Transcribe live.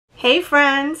Hey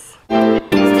friends!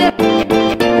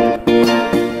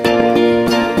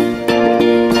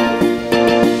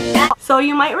 So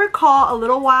you might recall a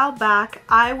little while back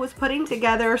I was putting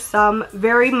together some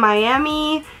very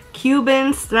Miami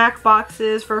Cuban snack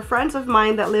boxes for friends of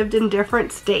mine that lived in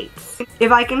different states.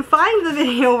 If I can find the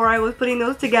video where I was putting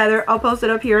those together, I'll post it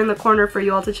up here in the corner for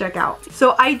you all to check out.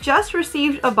 So I just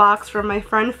received a box from my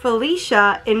friend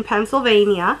Felicia in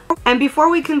Pennsylvania. And before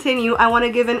we continue, I want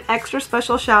to give an extra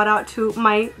special shout out to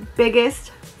my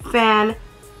biggest fan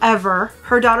ever,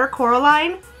 her daughter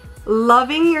Coraline.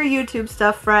 Loving your YouTube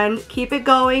stuff, friend. Keep it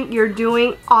going. You're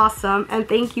doing awesome, and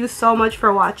thank you so much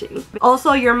for watching.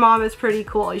 Also, your mom is pretty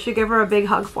cool. You should give her a big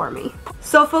hug for me.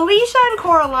 So Felicia and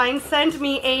Coraline sent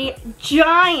me a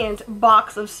giant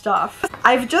box of stuff.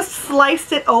 I've just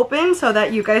sliced it open so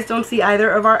that you guys don't see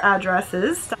either of our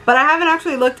addresses, but I haven't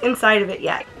actually looked inside of it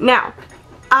yet. Now,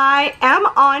 I am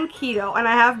on keto, and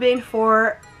I have been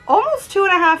for almost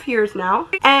 2.5 years now,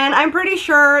 and I'm pretty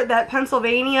sure that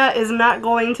Pennsylvania is not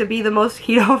going to be the most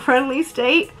keto friendly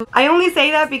state. I only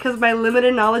say that because my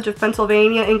limited knowledge of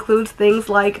Pennsylvania includes things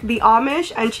like the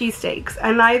Amish and cheesesteaks,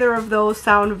 and neither of those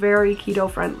sound very keto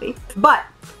friendly. But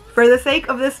for the sake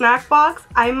of this snack box,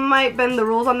 I might bend the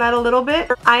rules on that a little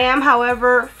bit. I am,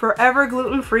 however, forever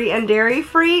gluten-free and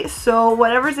dairy-free, so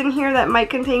whatever's in here that might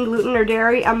contain gluten or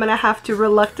dairy, I'm gonna have to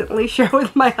reluctantly share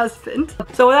with my husband.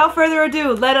 So without further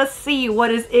ado, let us see what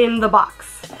is in the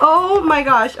box. Oh my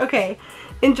gosh, okay.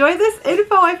 Enjoy this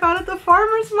info I found at the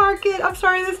farmer's market. I'm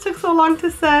sorry this took so long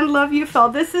to send. Love you, Fel.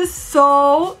 This is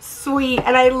so sweet,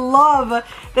 and I love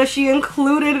that she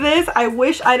included this. I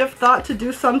wish I'd have thought to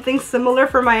do something similar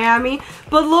for Miami,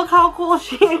 but look how cool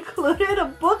she included a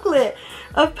booklet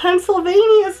of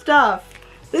Pennsylvania stuff.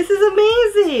 This is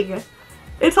amazing.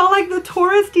 It's all like the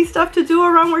touristy stuff to do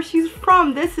around where she's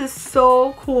from. This is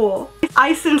so cool.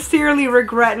 I sincerely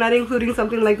regret not including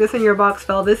something like this in your box,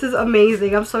 Fel. This is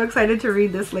amazing. I'm so excited to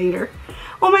read this later.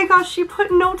 Oh my gosh, she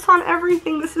put notes on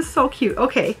everything. This is so cute.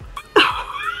 Okay.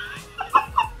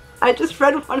 I just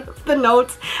read one of the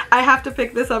notes. I have to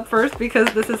pick this up first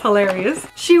because this is hilarious.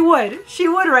 She would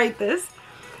write this.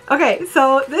 Okay,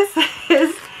 so this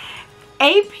is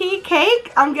AP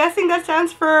cake. I'm guessing that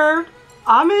stands for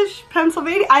Amish,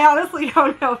 Pennsylvania. I honestly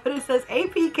don't know, but it says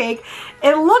AP cake.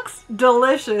 It looks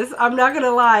delicious. I'm not gonna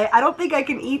lie. I don't think I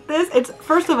can eat this. It's,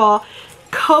 first of all,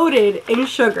 coated in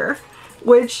sugar,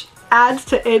 which adds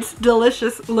to its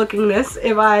delicious lookingness,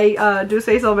 if I do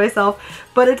say so myself.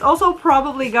 But it's also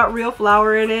probably got real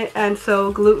flour in it, and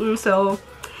so gluten, so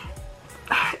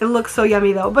it looks so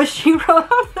yummy though. But she wrote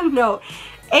on the note,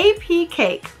 AP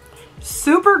cake,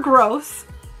 super gross,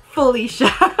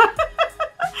 Felicia.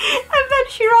 And then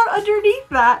she wrote underneath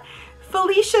that,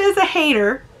 Felicia is a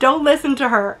hater, don't listen to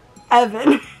her,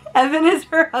 Evan. Evan is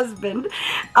her husband.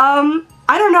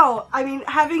 I don't know, I mean,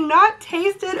 having not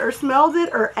tasted or smelled it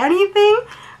or anything,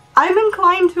 I'm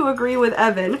inclined to agree with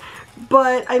Evan,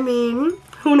 but I mean,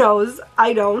 who knows?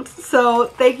 I don't. So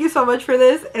thank you so much for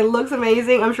this. It looks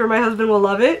amazing. I'm sure my husband will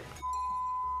love it.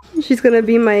 She's gonna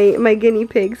be my guinea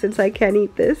pig since I can't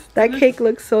eat this. That cake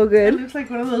looks so good. It looks like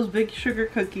one of those big sugar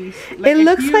cookies. Like it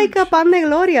looks like a pan de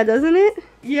gloria, doesn't it?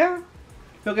 Yeah.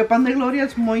 Lo que pan de gloria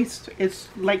is moist. It's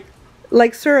like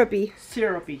syrupy.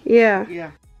 Syrupy. Yeah.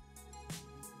 Yeah.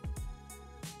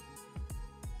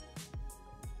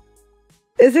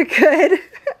 Is it good?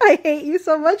 I hate you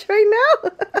so much right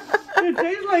now. It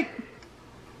tastes like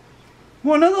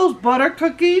one of those butter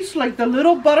cookies, like the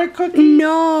little butter cookies.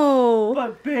 No.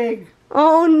 But big.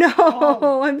 Oh no,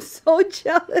 oh. I'm so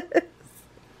jealous.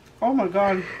 Oh my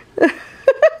god.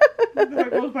 There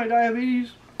goes my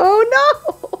diabetes. Oh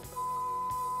no.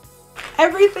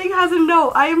 Everything has a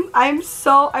note.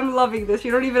 I'm loving this.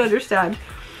 You don't even understand.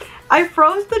 I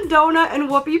froze the donut and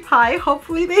whoopie pie.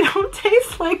 Hopefully they don't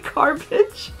taste like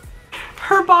garbage.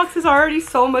 Her box is already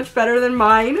so much better than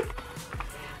mine.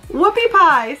 Whoopie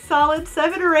pie, solid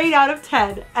 7 or 8 out of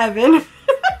 10, Evan.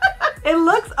 It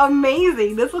looks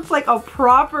amazing. This looks like a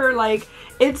proper, like,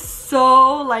 it's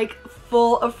so, like,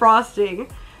 full of frosting.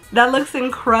 That looks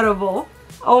incredible.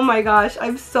 Oh my gosh,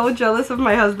 I'm so jealous of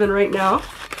my husband right now.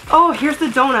 Oh, here's the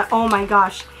donut. Oh my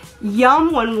gosh.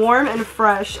 Yum when warm and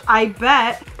fresh. I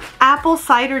bet apple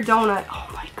cider donut. Oh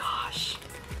my gosh.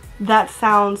 That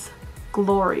sounds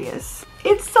glorious.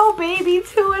 It's so baby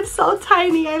too. It's so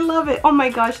tiny. I love it. Oh my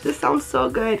gosh, this sounds so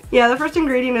good. Yeah, the first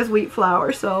ingredient is wheat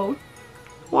flour, so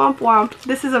womp womp.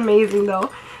 This is amazing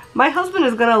though. My husband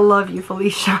is gonna love you,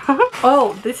 Felicia.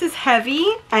 Oh, this is heavy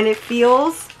and it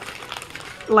feels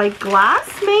like glass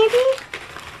maybe?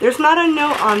 There's not a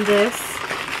note on this.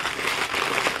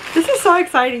 This is so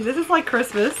exciting. This is like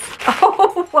Christmas.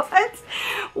 Oh, what?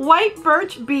 White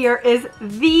birch beer is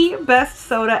the best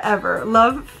soda ever.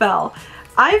 Love, Fel.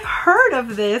 I've heard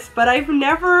of this, but I've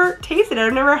never tasted it.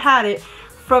 I've never had it.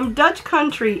 From Dutch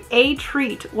Country, a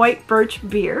treat, white birch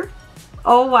beer.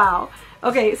 Oh, wow.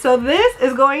 Okay, so this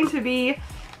is going to be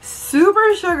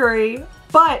super sugary,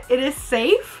 but it is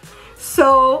safe.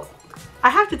 So I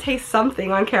have to taste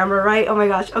something on camera, right? Oh my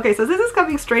gosh. Okay, so this is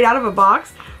coming straight out of a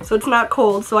box, so it's not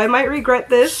cold. So I might regret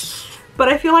this, but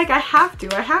I feel like I have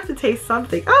to. I have to taste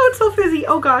something. Oh, it's so fizzy.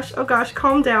 Oh gosh,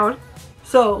 calm down.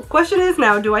 So, question is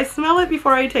now, do I smell it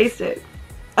before I taste it?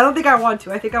 I don't think I want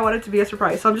to. I think I want it to be a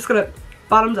surprise. So I'm just gonna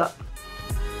bottoms up.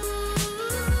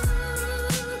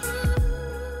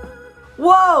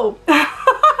 Whoa!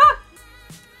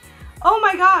 Oh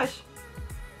my gosh.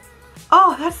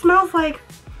 Oh, that smells like,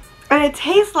 and it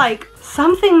tastes like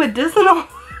something medicinal.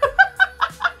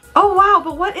 Oh wow,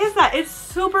 but what is that? It's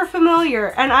super familiar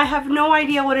and I have no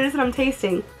idea what it is that I'm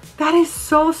tasting. That is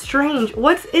so strange.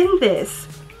 What's in this?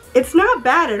 It's not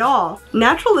bad at all.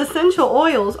 Natural essential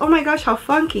oils. Oh my gosh, how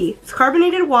funky. It's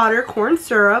carbonated water, corn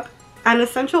syrup, and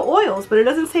essential oils, but it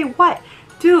doesn't say what.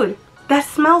 Dude, that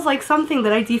smells like something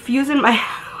that I diffuse in my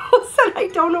house and I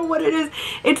don't know what it is.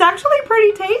 It's actually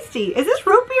pretty tasty. Is this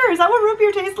root beer? Is that what root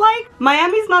beer tastes like?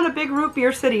 Miami's not a big root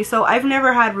beer city, so I've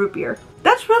never had root beer.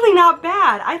 That's really not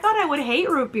bad. I thought I would hate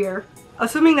root beer,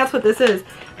 assuming that's what this is.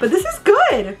 But this is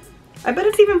good. I bet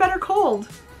it's even better cold.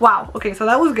 Wow, okay, so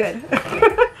that was good.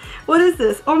 What is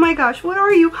this? Oh my gosh, what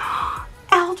are you?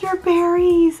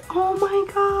 Elderberries. Oh my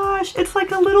gosh. It's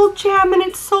like a little jam and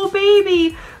it's so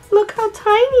baby. Look how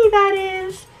tiny that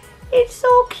is. It's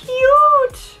so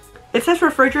cute. It says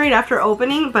refrigerate after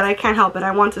opening, but I can't help it.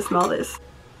 I want to smell this.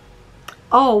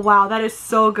 Oh wow, that is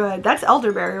so good. That's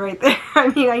elderberry right there. I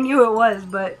mean, I knew it was,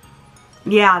 but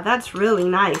yeah, that's really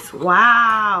nice.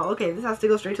 Wow. Okay, this has to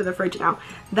go straight to the fridge now.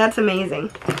 That's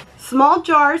amazing. Small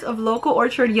jars of local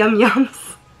orchard yum yums.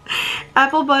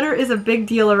 Apple butter is a big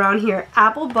deal around here.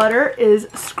 Apple butter is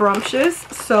scrumptious,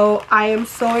 so I am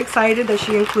so excited that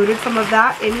she included some of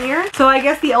that in here. So I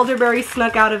guess the elderberry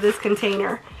snuck out of this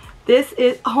container. This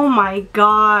is, oh my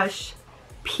gosh,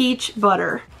 peach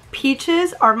butter.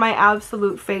 Peaches are my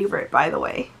absolute favorite, by the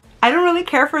way. I don't really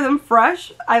care for them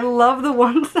fresh. I love the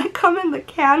ones that come in the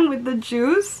can with the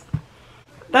juice.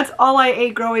 That's all I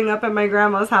ate growing up at my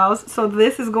grandma's house, so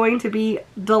this is going to be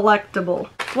delectable.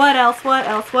 What else, what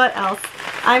else, what else?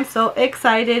 I'm so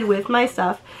excited with my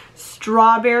stuff.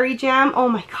 Strawberry jam, oh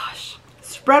my gosh.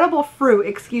 Spreadable fruit,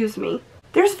 excuse me.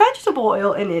 There's vegetable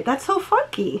oil in it, that's so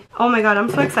funky. Oh my god, I'm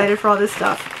so excited for all this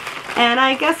stuff. And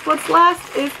I guess what's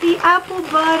last is the apple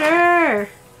butter.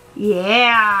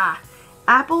 Yeah.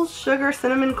 Apples, sugar,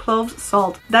 cinnamon, cloves,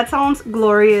 salt. That sounds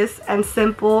glorious and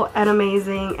simple and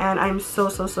amazing, and I'm so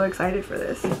excited for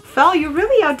this. Fel, you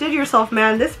really outdid yourself,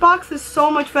 man. This box is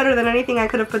so much better than anything I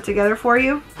could have put together for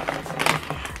you.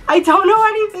 I don't know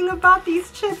anything about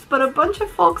these chips, but a bunch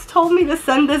of folks told me to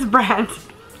send this brand.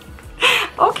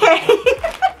 Okay.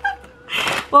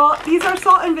 Well, these are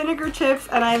salt and vinegar chips,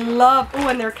 and I love, oh,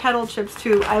 and they're kettle chips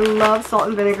too. I love salt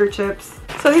and vinegar chips.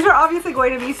 So these are obviously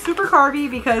going to be super carby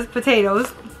because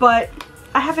potatoes, but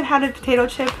I haven't had a potato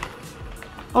chip,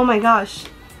 oh my gosh,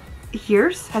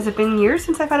 years? Has it been years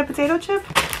since I've had a potato chip?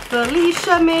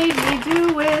 Felicia made me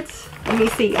do it. Let me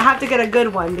see, I have to get a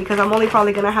good one because I'm only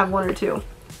probably gonna have one or two.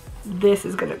 This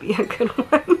is gonna be a good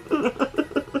one.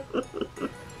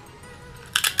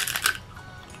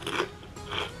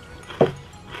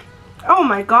 Oh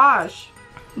my gosh,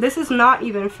 this is not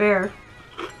even fair.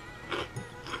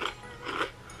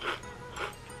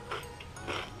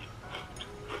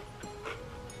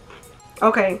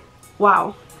 Okay,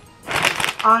 wow.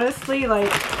 Honestly,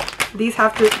 like, these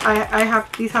have to,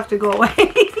 these have to go away.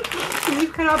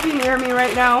 These cannot be near me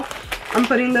right now. I'm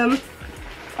putting them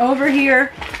over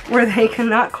here where they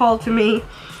cannot call to me.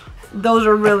 Those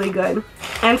are really good.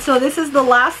 And so this is the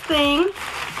last thing.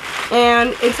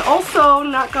 And it's also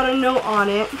not got a note on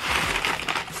it.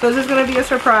 So this is going to be a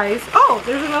surprise. Oh,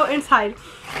 there's a note inside.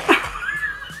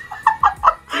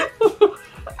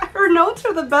 Her notes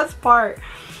are the best part.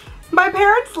 My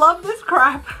parents love this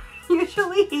crap.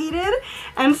 Usually heated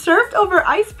and served over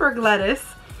iceberg lettuce.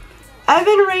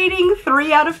 Evan rating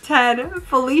 3 out of 10.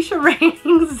 Felicia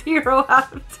rating 0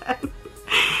 out of 10.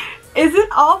 Is it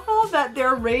awful that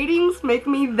their ratings make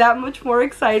me that much more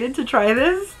excited to try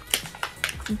this?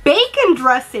 Bacon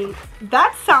dressing.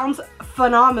 That sounds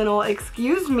phenomenal.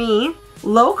 Excuse me.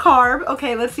 Low carb.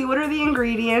 Okay, let's see. What are the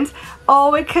ingredients?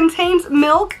 Oh, it contains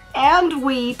milk and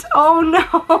wheat. Oh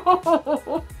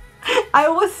no. I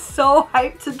was so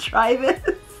hyped to try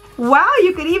this. Wow,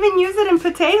 you could even use it in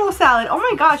potato salad. Oh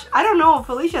my gosh, I don't know,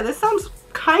 Felicia, this sounds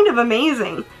kind of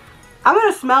amazing. I'm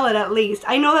gonna smell it at least.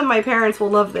 I know that my parents will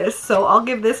love this, so I'll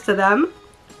give this to them.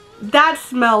 That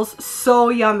smells so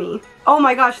yummy. Oh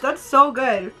my gosh, that's so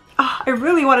good. Oh, I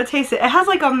really want to taste it. It has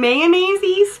like a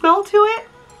mayonnaise-y smell to it.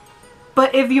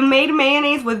 But if you made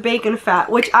mayonnaise with bacon fat,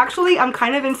 which actually I'm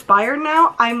kind of inspired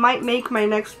now, I might make my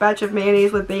next batch of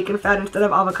mayonnaise with bacon fat instead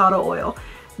of avocado oil.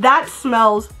 That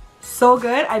smells so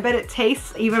good. I bet it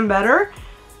tastes even better.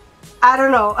 I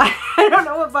don't know. I don't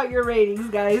know about your ratings,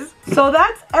 guys. So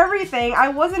that's everything. I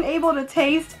wasn't able to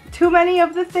taste too many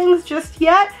of the things just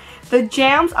yet. The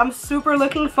jams I'm super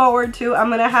looking forward to. I'm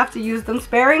gonna have to use them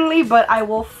sparingly, but I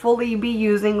will fully be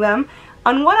using them.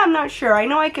 On what, I'm not sure. I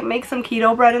know I can make some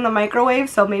keto bread in the microwave,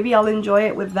 so maybe I'll enjoy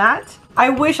it with that. I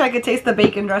wish I could taste the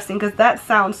bacon dressing because that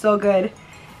sounds so good.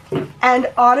 And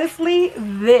honestly,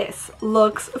 this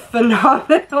looks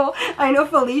phenomenal. I know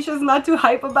Felicia's not too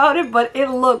hype about it, but it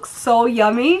looks so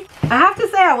yummy. I have to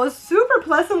say, I was super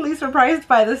pleasantly surprised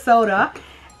by the soda.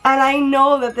 And I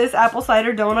know that this apple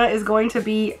cider donut is going to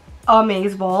be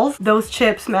amazeballs. Those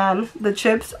chips, man. The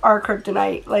chips are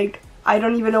kryptonite. Like, I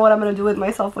don't even know what I'm gonna do with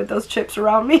myself with those chips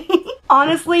around me.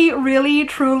 Honestly, really,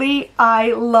 truly,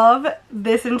 I love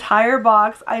this entire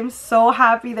box. I'm so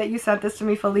happy that you sent this to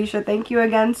me, Felicia. Thank you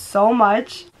again so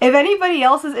much. If anybody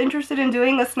else is interested in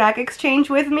doing a snack exchange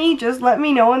with me, just let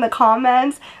me know in the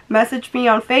comments. Message me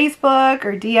on Facebook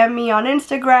or DM me on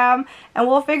Instagram, and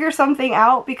we'll figure something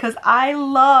out because I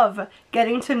love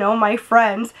getting to know my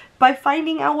friends by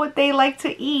finding out what they like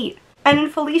to eat. And in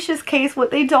Felicia's case,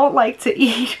 what they don't like to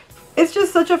eat. It's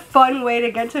just such a fun way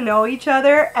to get to know each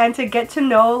other and to get to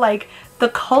know like the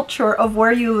culture of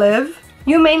where you live.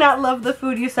 You may not love the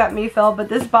food you sent me, Phil, but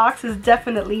this box is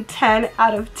definitely 10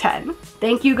 out of 10.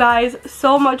 Thank you guys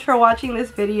so much for watching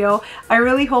this video. I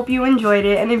really hope you enjoyed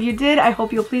it, and if you did, I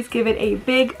hope you'll please give it a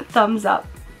big thumbs up.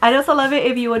 I'd also love it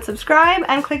if you would subscribe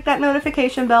and click that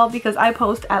notification bell because I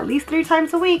post at least 3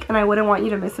 times a week and I wouldn't want you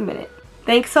to miss a minute.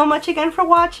 Thanks so much again for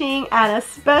watching, and a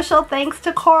special thanks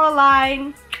to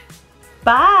Coraline.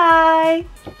 Bye!